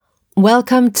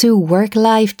Welcome to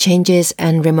Work-Life Changes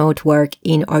and Remote Work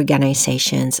in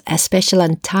Organizations, a special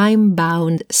and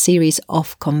time-bound series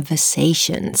of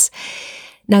conversations.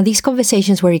 Now, these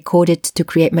conversations were recorded to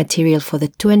create material for the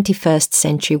 21st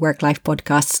Century Work-Life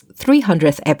Podcast's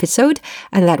 300th episode,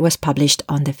 and that was published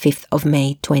on the 5th of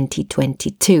May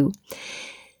 2022.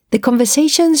 The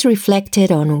conversations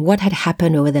reflected on what had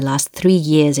happened over the last 3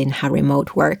 years in how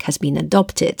remote work has been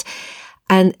adopted.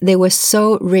 And they were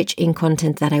so rich in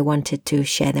content that I wanted to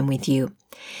share them with you.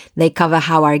 They cover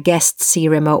how our guests see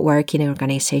remote work in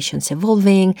organizations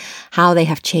evolving, how they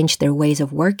have changed their ways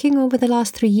of working over the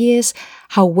last 3 years,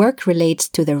 how work relates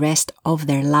to the rest of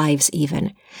their lives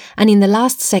even. And in the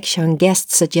last section,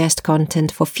 guests suggest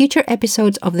content for future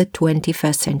episodes of the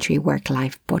 21st Century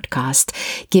Work-Life Podcast,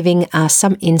 giving us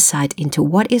some insight into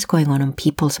what is going on in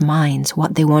people's minds,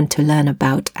 what they want to learn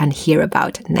about and hear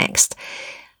about next.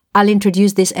 I'll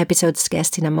introduce this episode's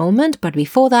guest in a moment, but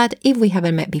before that, if we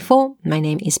haven't met before, my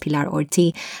name is Pinar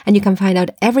Akkaya, and you can find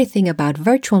out everything about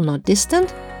Virtual Not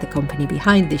Distant, the company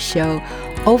behind this show,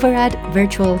 over at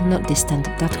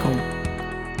virtualnotdistant.com.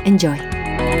 Enjoy!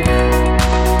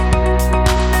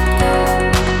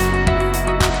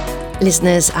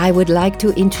 Listeners, I would like to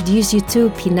introduce you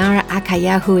to Pinar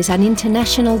Akkaya, who is an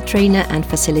international trainer and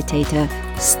facilitator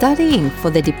studying for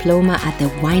the diploma at the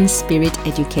Wine Spirit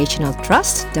Educational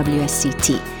Trust,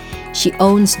 WSCT. She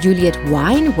owns Juliet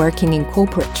Wine, working in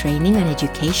corporate training and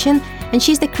education, and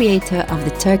she's the creator of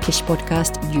the Turkish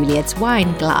podcast Juliet's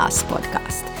Wine Glass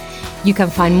podcast. You can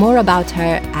find more about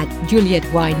her at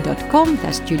julietwine.com,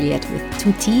 that's Juliet with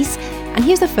 2 T's. And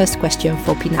here's the first question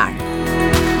for Pinar.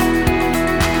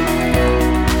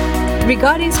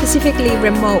 Regarding specifically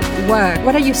remote work,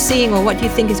 what are you seeing or what do you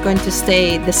think is going to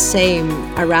stay the same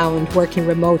around working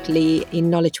remotely in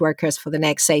knowledge workers for the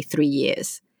next, say, 3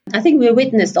 years? I think we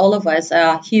witnessed, all of us,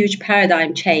 a huge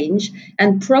paradigm change,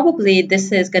 and probably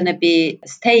this is going to be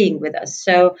staying with us.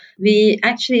 So we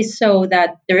actually saw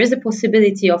that there is a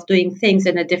possibility of doing things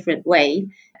in a different way,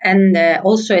 and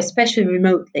also especially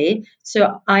remotely.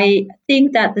 So I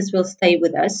think that this will stay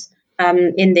with us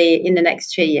in the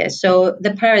next 3 years. So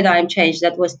the paradigm change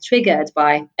that was triggered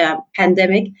by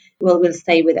pandemic will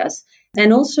stay with us.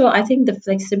 And also, I think the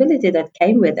flexibility that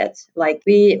came with it, like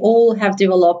we all have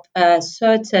developed a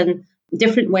certain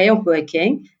different way of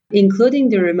working, including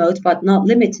the remote, but not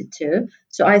limited to.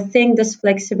 So I think this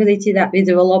flexibility that we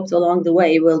developed along the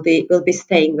way will be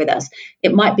staying with us.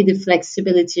 It might be the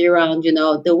flexibility around,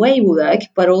 the way we work,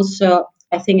 but also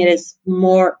I think it is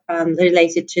more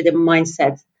related to the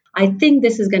mindset. I think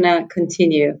this is going to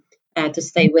continue to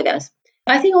stay with us.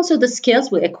 I think also the skills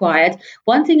we acquired.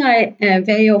 One thing I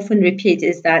very often repeat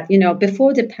is that,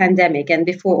 before the pandemic and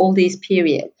before all these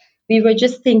periods, we were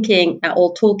just thinking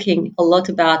or talking a lot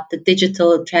about the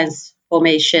digital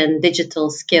transformation, digital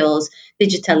skills,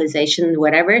 digitalization,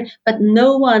 whatever, but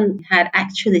no one had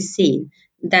actually seen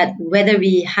that whether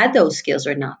we had those skills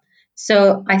or not.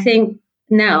 So I think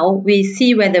now we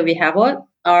see whether we have what.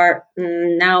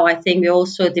 Now I think we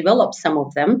also develop some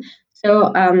of them.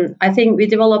 So I think we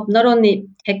developed not only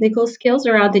technical skills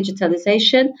around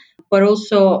digitalization, but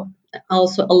also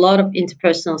a lot of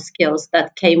interpersonal skills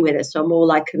that came with it. So more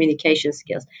like communication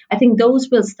skills. I think those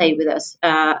will stay with us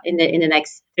in the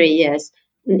next 3 years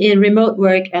in remote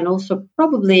work and also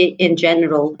probably in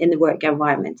general in the work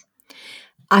environment.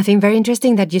 I think very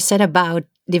interesting that you said about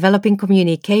developing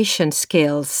communication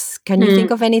skills. Can you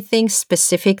think of anything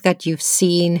specific that you've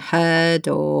seen, heard,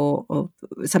 or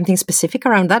something specific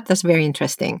around that? That's very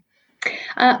interesting.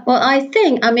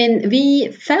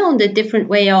 We found a different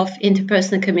way of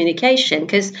interpersonal communication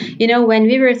because, when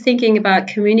we were thinking about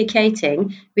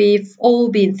communicating, we've all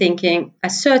been thinking a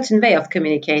certain way of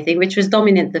communicating, which was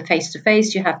dominant the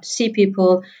face-to-face. You have to see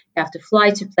people, you have to fly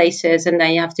to places, and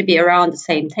then you have to be around the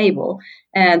same table.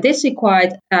 This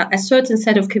required a certain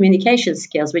set of communication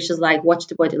skills, which is like watch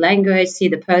the body language, see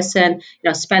the person,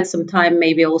 spend some time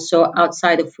maybe also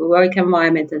outside of the work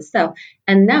environment and stuff.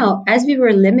 And now, as we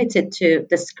were limited to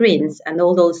the screens and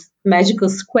all those magical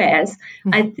squares,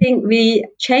 I think we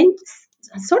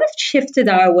sort of shifted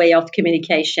our way of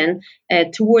communication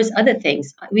towards other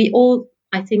things.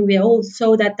 I think we all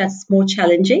saw that that's more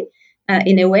challenging.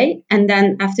 In a way. And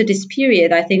then after this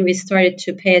period, I think we started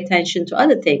to pay attention to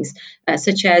other things,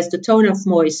 such as the tone of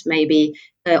voice, maybe,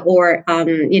 or,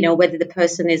 whether the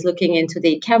person is looking into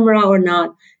the camera or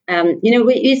not.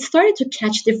 We started to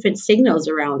catch different signals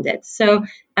around it. So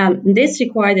this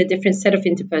required a different set of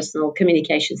interpersonal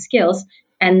communication skills.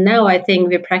 And now I think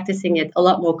we're practicing it a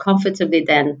lot more comfortably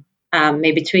than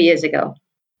maybe 2 years ago.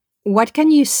 What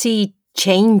can you see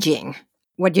changing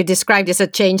what you described is a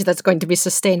change that's going to be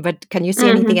sustained, but can you see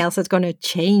anything else that's going to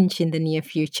change in the near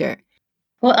future?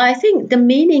 Well, I think the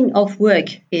meaning of work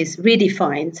is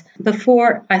redefined.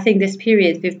 Before, I think this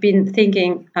period, we've been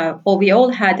thinking, or we all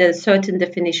had a certain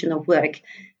definition of work.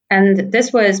 And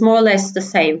this was more or less the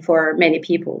same for many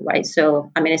people, right?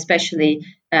 So, I mean, especially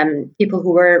people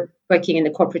who were working in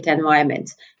the corporate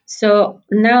environment. So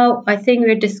now I think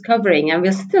we're discovering, and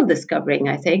we're still discovering,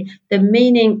 I think, the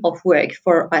meaning of work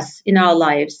for us in our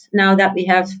lives now that we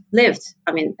have lived,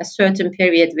 I mean, a certain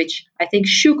period which I think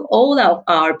shook all of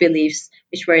our beliefs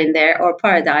which were in there, or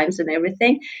paradigms and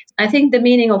everything. I think the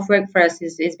meaning of work for us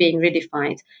is being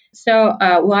redefined. So,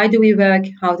 why do we work?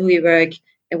 How do we work?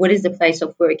 And what is the place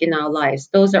of work in our lives?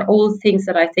 Those are all things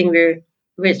that I think we're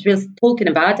talking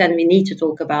about and we need to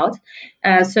talk about.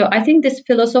 So I think this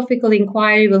philosophical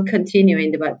inquiry will continue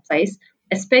in the workplace,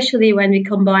 especially when we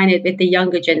combine it with the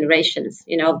younger generations,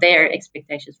 their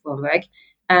expectations from work.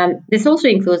 This also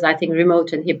includes, I think,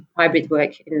 remote and hybrid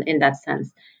work in that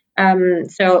sense.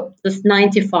 So this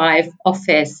 9 to 5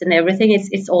 office and everything,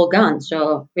 it's all gone.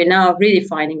 So we're now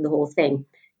redefining the whole thing.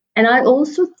 And I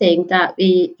also think that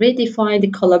we redefine the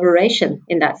collaboration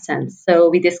in that sense. So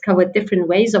we discovered different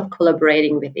ways of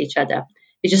collaborating with each other.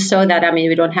 We just saw that, I mean,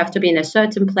 we don't have to be in a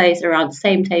certain place around the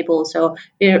same table. So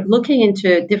we're looking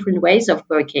into different ways of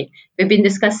working. We've been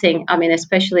discussing, I mean,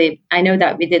 especially, I know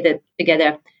that we did it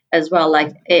together as well,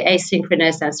 like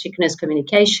asynchronous and synchronous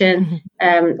communication,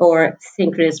 or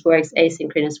synchronous works,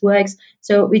 asynchronous works.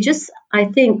 So we just, I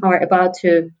think, are about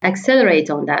to accelerate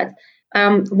on that.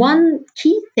 One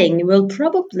key thing will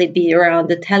probably be around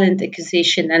the talent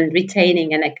acquisition and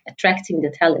retaining and attracting the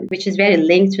talent, which is very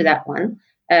linked to that one.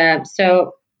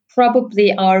 So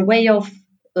probably our way of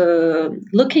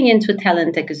looking into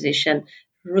talent acquisition,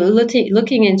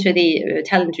 looking into the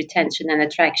talent retention and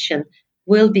attraction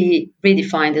will be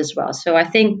redefined as well. So I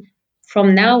think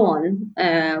from now on,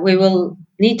 we will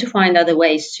need to find other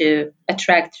ways to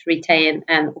attract, retain,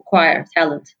 and acquire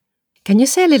talent. Can you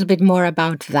say a little bit more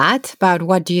about that? About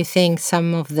what do you think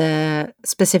some of the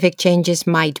specific changes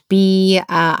might be?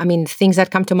 I mean, things that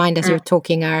come to mind as you're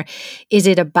talking are, is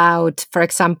it about, for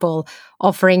example,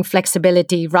 offering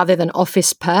flexibility rather than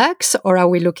office perks, or are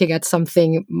we looking at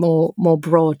something more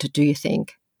broad, do you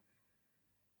think?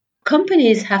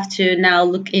 Companies have to now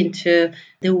look into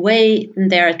the way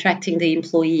they're attracting the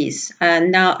employees.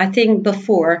 And now I think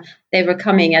before they were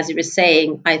coming, as you were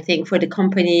saying, I think for the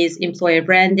companies, employer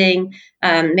branding,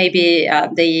 maybe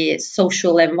the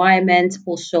social environment,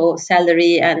 also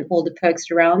salary and all the perks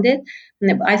around it.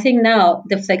 And I think now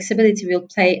the flexibility will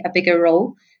play a bigger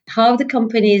role. How the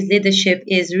company's leadership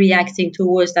is reacting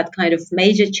towards that kind of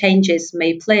major changes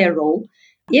may play a role.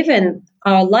 Even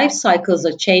our life cycles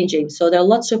are changing. So there are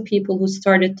lots of people who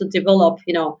started to develop,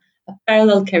 a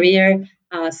parallel career,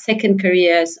 second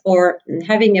careers, or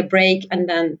having a break and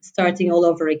then starting all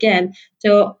over again.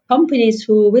 So companies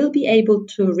who will be able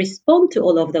to respond to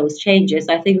all of those changes,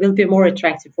 I think, will be more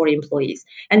attractive for employees.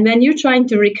 And when you're trying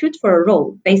to recruit for a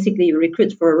role, basically you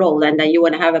recruit for a role and then you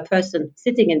want to have a person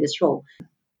sitting in this role,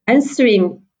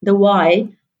 answering the why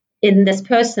in this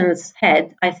person's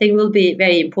head, I think will be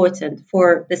very important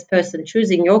for this person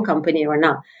choosing your company or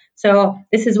not. So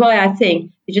this is why I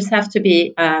think you just have to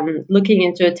be looking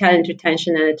into talent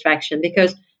retention and attraction,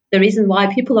 because the reason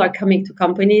why people are coming to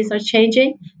companies are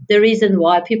changing. The reason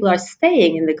why people are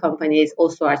staying in the companies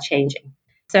also are changing.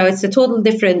 So it's a total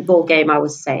different ball game, I would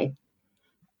say.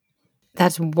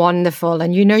 That's wonderful.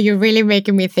 And you're really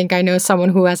making me think. I know someone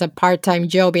who has a part-time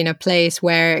job in a place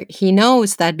where he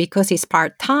knows that because he's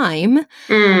part-time,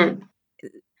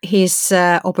 his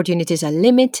opportunities are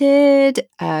limited.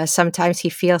 Sometimes he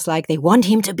feels like they want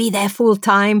him to be there full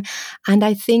time. And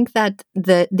I think that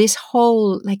this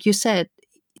whole, like you said,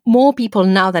 more people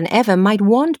now than ever might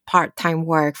want part-time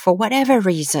work for whatever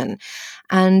reason.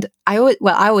 And I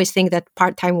always think that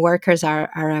part-time workers are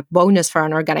a bonus for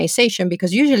an organization,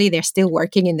 because usually they're still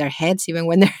working in their heads even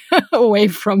when they're away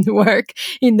from work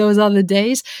in those other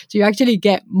days. So you actually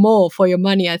get more for your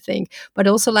money, I think. But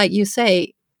also, like you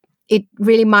say, it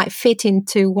really might fit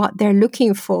into what they're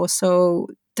looking for. So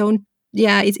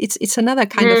it's another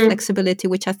kind of flexibility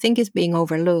which I think is being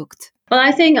overlooked. Well,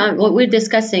 I think what we're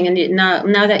discussing, and now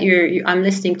that I'm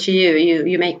listening to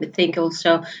you make me think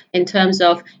also in terms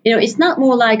of, it's not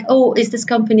more like, oh, is this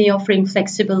company offering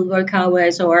flexible work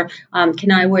hours, or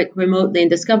can I work remotely in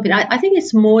this company? I think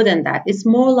it's more than that. It's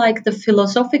more like the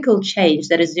philosophical change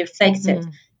that is reflected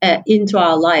into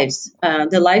our lives,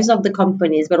 the lives of the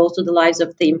companies, but also the lives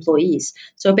of the employees.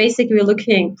 So basically, we're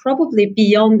looking probably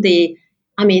beyond the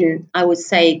I mean, I would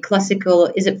say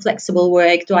classical, is it flexible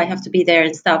work? Do I have to be there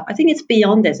and stuff? I think it's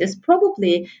beyond this. It's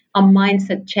probably a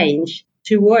mindset change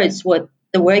towards what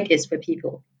the work is for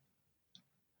people.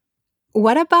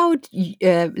 What about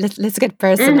let's get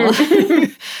personal.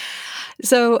 Mhm.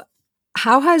 So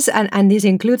how has and this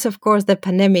includes of course the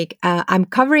pandemic. I'm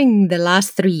covering the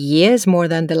last 3 years more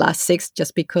than the last six,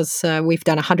 just because we've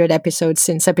done 100 episodes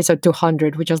since episode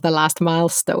 200, which was the last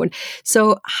milestone.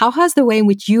 So how has the way in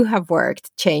which you have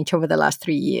worked changed over the last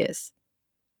 3 years?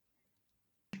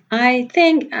 I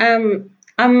think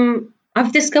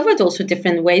I've discovered also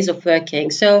different ways of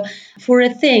working. So for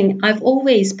a thing, I've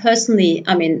always personally,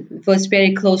 I mean, was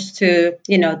very close to,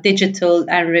 digital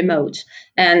and remote.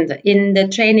 And in the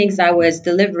trainings I was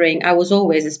delivering, I was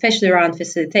always, especially around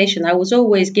facilitation, I was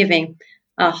always giving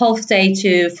a half day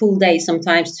to full day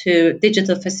sometimes to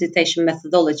digital facilitation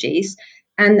methodologies.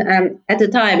 And at the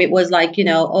time, it was like,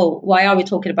 oh, why are we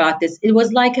talking about this? It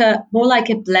was like a more like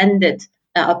a blended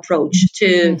approach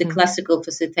to the Hmm. classical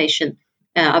facilitation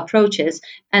approaches.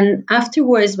 And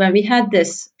afterwards, when we had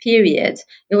this period,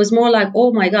 it was more like,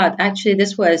 oh my God, actually,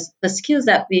 this was the skills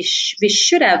that we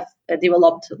should have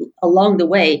developed along the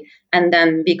way and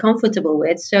then be comfortable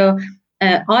with. So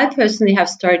I personally have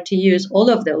started to use all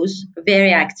of those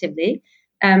very actively.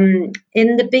 In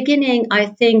the beginning, I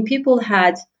think people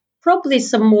had probably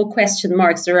some more question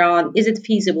marks around, is it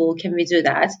feasible? Can we do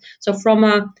that? So from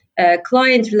a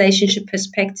client relationship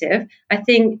perspective, I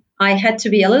think I had to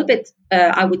be a little bit,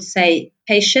 I would say,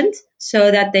 patient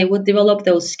so that they would develop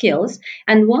those skills.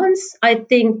 And once I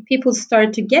think people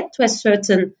start to get to a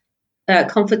certain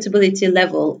comfortability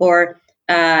level or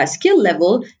skill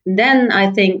level, then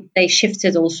I think they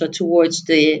shifted also towards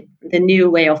the new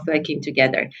way of working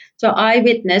together. So I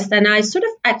witnessed, and I sort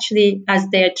of actually, as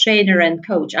their trainer and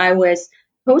coach, I was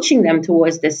coaching them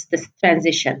towards this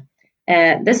transition.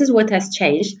 This is what has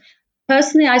changed.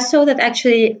 Personally, I saw that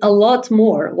actually a lot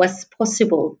more was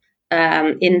possible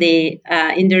in the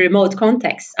remote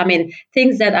context. I mean,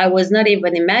 things that I was not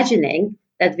even imagining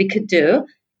that we could do.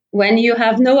 When you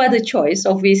have no other choice,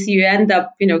 obviously you end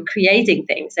up, creating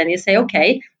things, and you say,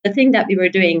 okay, the thing that we were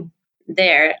doing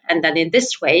there and then in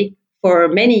this way for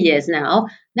many years now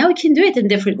we can do it in a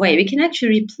different way. We can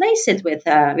actually replace it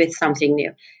with something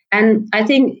new. And I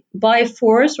think by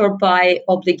force or by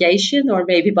obligation or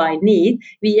maybe by need,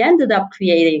 we ended up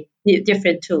creating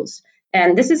different tools.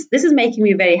 And this is making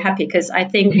me very happy because I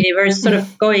think we were sort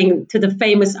of going to the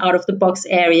famous out of the box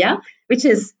area, which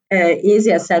is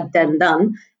easier said than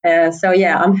done. So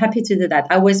yeah, I'm happy to do that.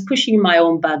 I was pushing my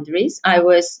own boundaries. I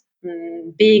was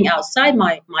being outside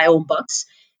my own box,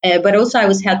 but also I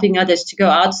was helping others to go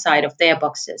outside of their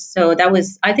boxes. So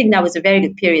I think that was a very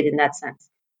good period in that sense.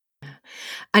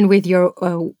 And with your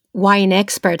wine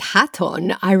expert hat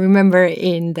on, I remember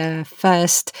in the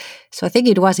first, so I think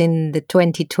it was in the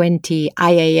 2020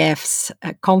 IAF's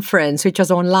conference, which was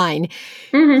online,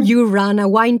 Mhm. you ran a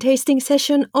wine tasting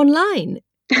session online.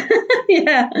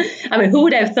 Yeah, I mean, who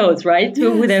would have thought, right?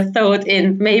 Who would Yes. have thought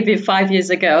in maybe 5 years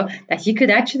ago that you could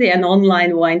actually an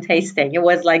online wine tasting? It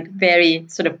was like very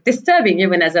sort of disturbing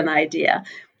even as an idea.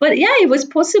 But yeah, it was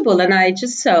possible. And I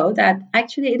just saw that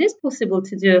actually it is possible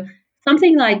to do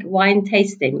something like wine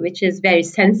tasting, which is very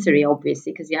sensory,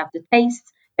 obviously, because you have to taste,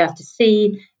 you have to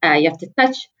see, you have to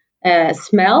touch,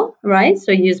 smell, right?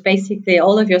 So you use basically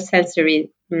all of your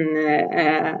sensory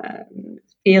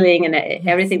feeling and Yes.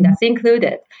 everything that's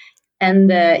included. And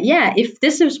yeah, if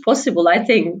this is possible, I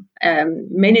think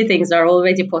many things are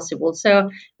already possible.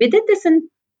 So we did this, and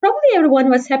probably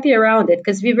everyone was happy around it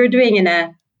because we were doing in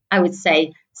a, I would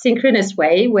say, synchronous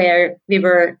way where we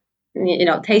were,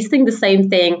 tasting the same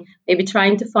thing, maybe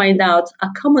trying to find out a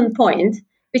common point,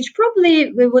 which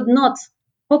probably we would not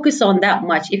focus on that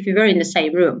much if we were in the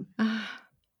same room. Ah.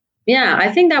 Yeah,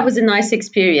 I think that was a nice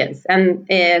experience. And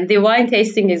the wine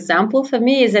tasting example for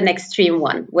me is an extreme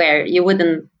one where you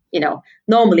wouldn't,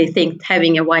 normally think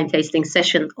having a wine tasting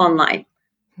session online.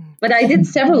 But I did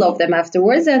several of them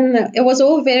afterwards, and it was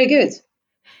all very good.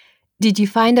 Did you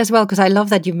find as well, because I love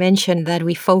that you mentioned that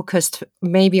we focused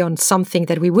maybe on something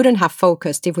that we wouldn't have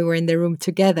focused if we were in the room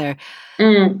together.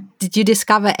 Mm. Did you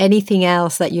discover anything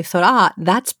else that you thought,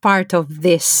 that's part of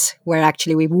this, where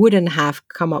actually we wouldn't have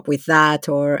come up with that?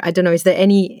 Or I don't know,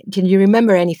 can you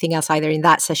remember anything else either in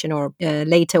that session or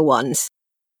later ones?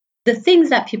 The things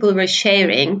that people were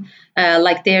sharing,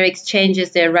 like their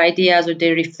exchanges, their ideas, or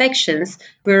their reflections,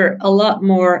 were a lot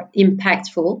more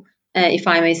impactful, if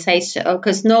I may say so.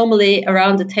 Because normally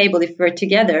around the table, if we're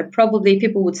together, probably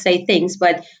people would say things,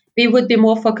 but we would be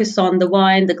more focused on the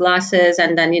wine, the glasses,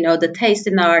 and then the taste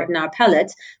in our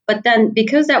palate. But then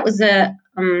because that was an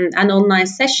online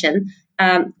session,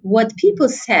 what people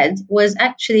said was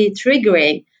actually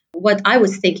triggering what I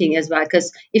was thinking as well.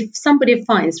 Because if somebody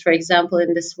finds, for example,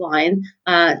 in this wine,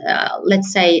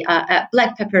 let's say a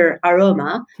black pepper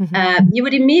aroma, you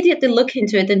would immediately look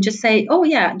into it and just say, "Oh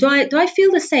yeah, do I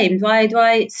feel the same? Do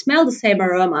I smell the same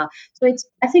aroma?" So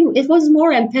I think it was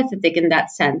more empathetic in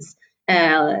that sense,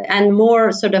 and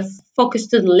more sort of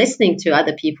focused to listening to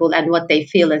other people and what they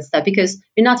feel and stuff, because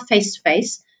you're not face to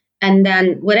face. And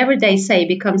then whatever they say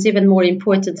becomes even more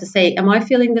important to say, am I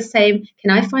feeling the same? Can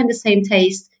I find the same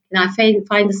taste? Can I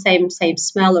find the same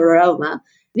smell or aroma?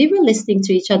 We were listening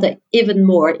to each other even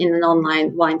more in an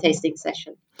online wine tasting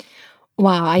session.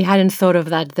 Wow, I hadn't thought of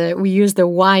that. We use the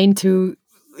wine to,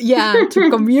 yeah, to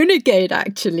communicate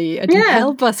actually, and to Yeah.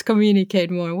 help us communicate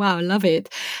more. Wow, love it.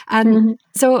 And Mhm.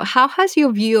 so, how has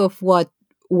your view of what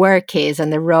work is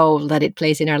and the role that it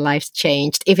plays in our lives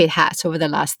changed, if it has, over the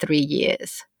last 3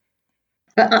 years?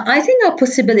 I think our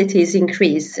possibilities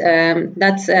increase.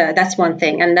 That's one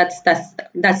thing, and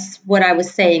that's what I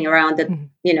was saying around it.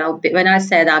 Mhm. When I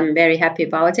said I'm very happy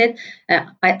about it,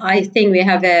 I think we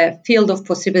have a field of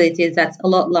possibilities that's a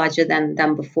lot larger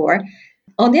than before.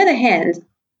 On the other hand,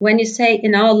 when you say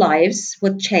in our lives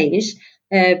what changed,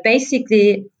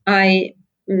 basically I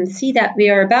see that we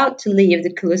are about to leave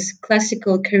the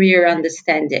classical career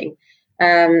understanding,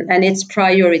 and its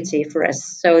priority for us.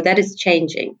 So that is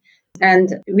changing.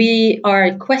 And we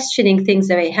are questioning things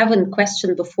that we haven't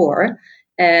questioned before.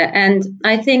 And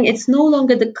I think it's no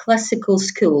longer the classical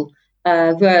school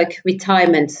work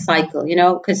retirement cycle,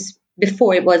 because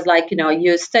before it was like,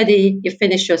 you study, you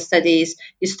finish your studies,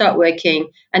 you start working,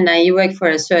 and then you work for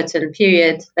a certain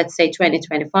period, let's say 20,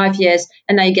 25 years,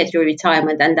 and then you get your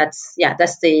retirement. And that's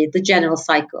the general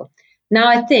cycle. Now,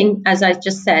 I think, as I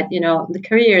just said, the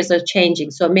careers are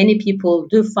changing. So many people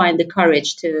do find the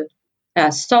courage to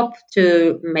stop,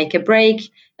 to make a break,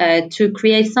 to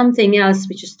create something else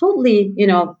which is totally,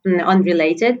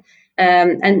 unrelated.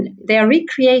 And they are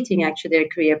recreating actually their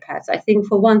career paths. I think,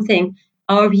 for one thing,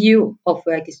 our view of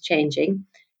work is changing.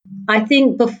 I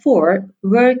think before,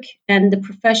 work and the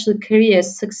professional career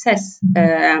success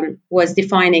was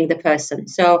defining the person.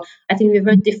 So I think we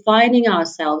were defining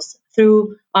ourselves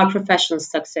through our professional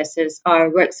successes,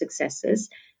 our work successes.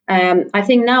 I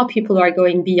think now people are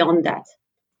going beyond that.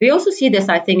 We also see this,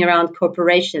 I think, around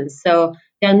corporations. So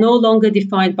they are no longer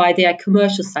defined by their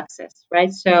commercial success,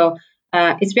 right? So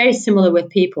it's very similar with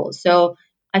people. So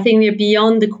I think we're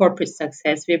beyond the corporate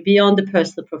success, we're beyond the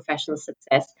personal professional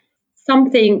success.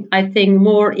 Something, I think,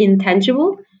 more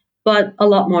intangible, but a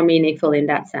lot more meaningful in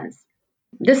that sense.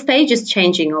 The stage is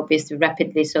changing obviously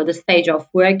rapidly. So the stage of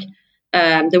work,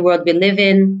 the world we live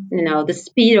in, the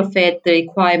speed of it, the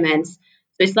requirements.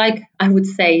 So it's like, I would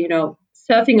say,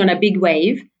 surfing on a big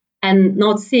wave and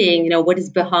not seeing, what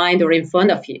is behind or in front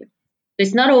of you. So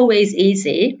it's not always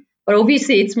easy, but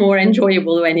obviously it's more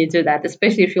enjoyable when you do that,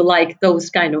 especially if you like those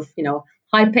kind of,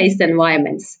 high-paced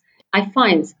environments. I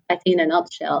find that, in a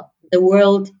nutshell, the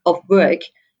world of work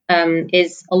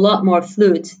is a lot more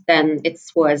fluid than it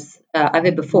was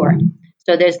ever before.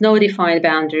 So there's no defined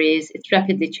boundaries. It's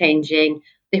rapidly changing.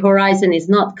 The horizon is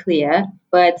not clear,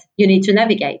 but you need to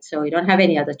navigate. So you don't have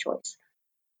any other choice.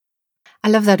 I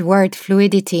love that word,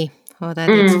 fluidity. Oh, that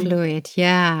it's Mm. fluid.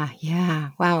 Yeah, yeah.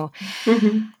 Wow.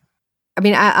 Mhm. I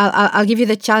mean, I'll give you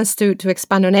the chance to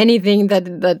expand on anything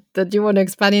that you want to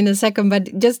expand in a second.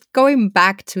 But just going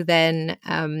back to then,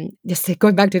 just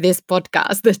going back to this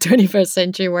podcast, the 21st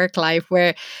Century Work Life,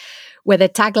 where the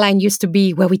tagline used to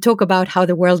be, where we talk about how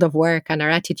the world of work and our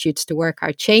attitudes to work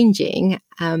are changing.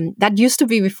 That used to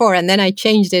be before, and then I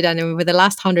changed it. And over the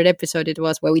last 100 episode, it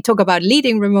was where we talk about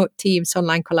leading remote teams,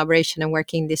 online collaboration, and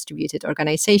working in distributed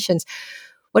organizations.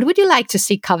 What would you like to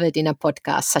see covered in a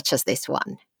podcast such as this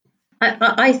one?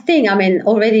 I think, I mean,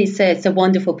 already it's a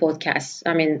wonderful podcast.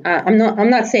 I mean, I'm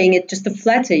not saying it just to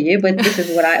flatter you, but this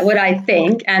is what I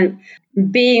think. And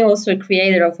being also a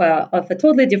creator of a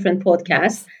totally different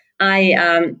podcast,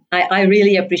 Yes. I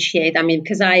really appreciate. I mean,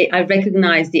 because I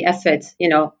recognize the effort,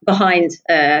 behind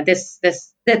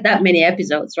that many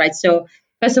episodes, right? So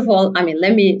first of all, I mean,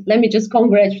 let me just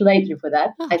congratulate you for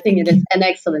that. Oh, I think it thank is you. an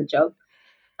excellent job.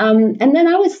 And then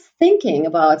I was thinking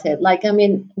about it, like, I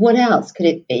mean, what else could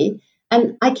it be?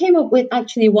 And I came up with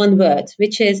actually one word,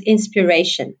 which is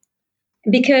inspiration,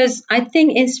 because I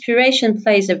think inspiration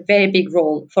plays a very big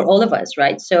role for all of us,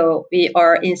 right? So we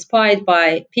are inspired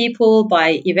by people,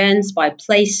 by events, by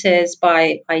places,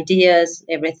 by ideas,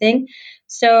 everything.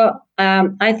 So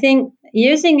I think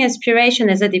using inspiration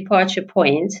as a departure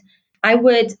point, I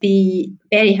would be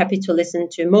very happy to listen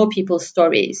to more people's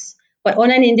stories, but on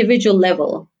an individual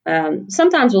level,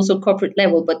 sometimes also corporate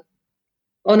level, but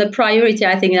on a priority,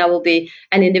 I think that will be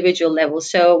an individual level.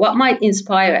 So what might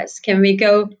inspire us? Can we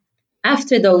go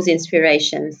after those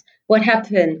inspirations? What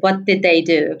happened? What did they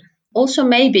do? Also,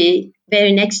 maybe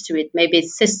very next to it, maybe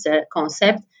it's sister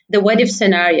concept, the what if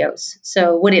scenarios.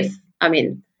 So what if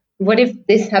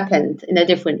this happened in a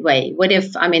different way? What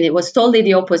if, it was totally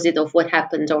the opposite of what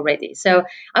happened already? So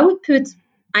I would put,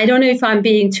 I don't know if I'm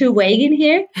being too vague in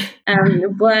here,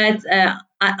 but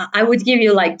I would give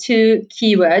you like two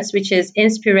keywords, which is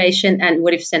inspiration and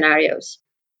what if scenarios.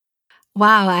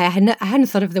 Wow, I hadn't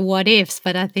thought of the what ifs,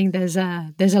 but I think there's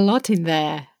a lot in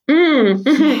there.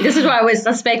 This is why I was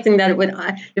suspecting that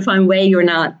if I'm vague or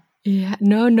not. Yeah,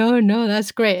 no,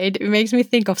 that's great. It makes me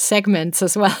think of segments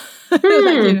as well.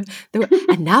 And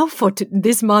now for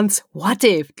this month's what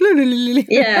if?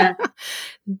 Yeah.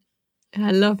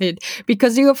 I love it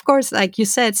because you, of course, like you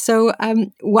said. So,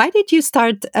 why did you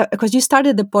start? Because you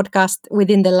started the podcast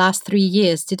within the last 3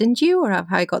 years, didn't you? Or have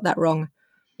I got that wrong?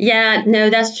 Yeah, no,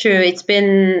 that's true. It's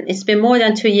been more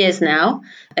than 2 years now.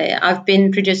 I've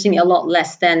been producing a lot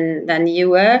less than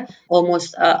you were,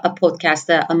 almost a podcast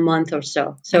a month or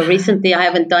so. So recently, I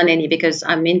haven't done any because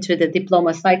I'm into the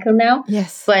diploma cycle now.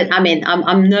 Yes. But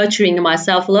I'm nurturing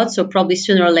myself a lot. So probably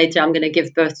sooner or later, I'm going to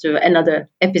give birth to another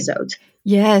episode.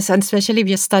 Yes, and especially if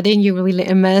you're studying, you really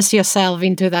immerse yourself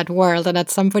into that world, and at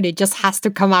some point it just has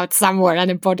to come out somewhere, and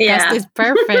a podcast is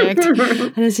perfect.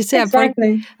 And as you say,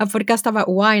 exactly. a podcast about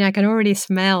wine, I can already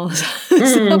smell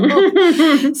some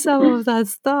of that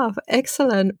stuff.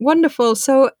 Excellent. Wonderful.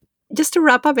 So just to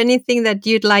wrap up, anything that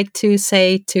you'd like to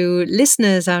say to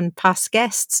listeners and past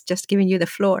guests, just giving you the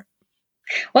floor.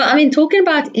 Well, talking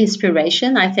about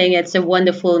inspiration, I think it's a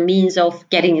wonderful means of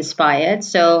getting inspired.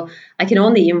 So I can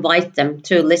only invite them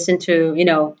to listen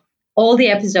to, all the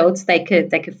episodes they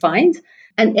could find.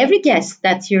 And every guest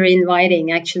that you're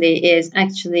inviting actually is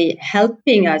actually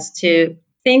helping us to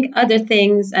think other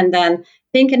things and then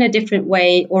think in a different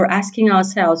way or asking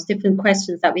ourselves different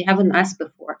questions that we haven't asked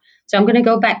before. So I'm going to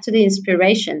go back to the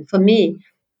inspiration. For me,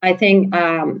 I think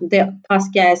the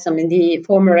past guests, the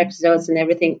former episodes and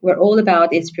everything, were all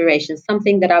about inspiration,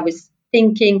 something that I was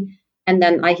thinking, and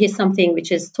then I hear something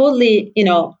which is totally,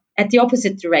 at the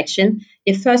opposite direction.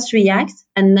 You first react,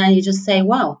 and then you just say,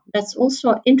 wow, that's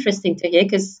also interesting to hear,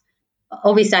 because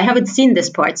obviously I haven't seen this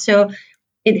part. So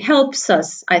it helps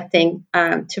us, I think,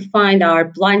 to find our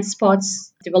blind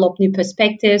spots, develop new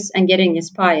perspectives, and getting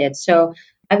inspired. So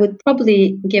I would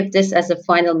probably give this as a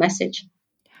final message.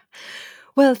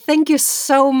 Well, thank you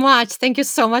so much. Thank you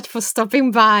so much for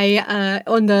stopping by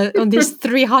on this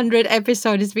 300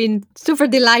 episode. It's been super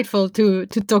delightful to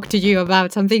talk to you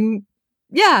about something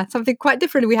quite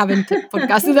different we haven't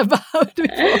podcasted about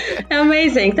before.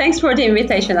 Amazing. Thanks for the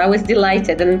invitation. I was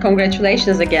delighted, and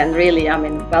congratulations again. Really,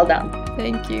 well done.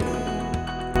 Thank you.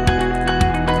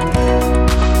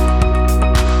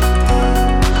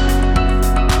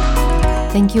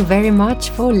 Thank you very much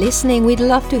for listening. We'd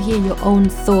love to hear your own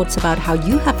thoughts about how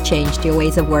you have changed your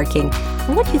ways of working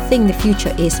and what you think the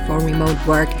future is for remote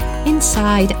work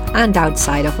inside and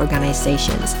outside of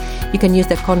organizations. You can use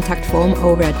the contact form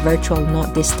over at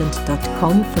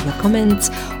virtualnotdistant.com for your comments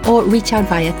or reach out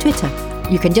via Twitter.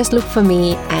 You can just look for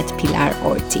me at Pilar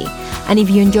Orti. And if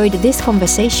you enjoyed this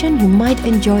conversation, you might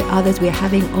enjoy others we're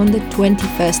having on the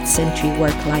 21st Century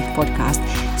Work-Life podcast.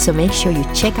 So make sure you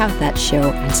check out that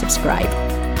show and subscribe.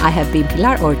 I have been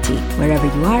Pilar Orti. Wherever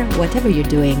you are, whatever you're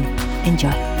doing,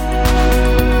 enjoy.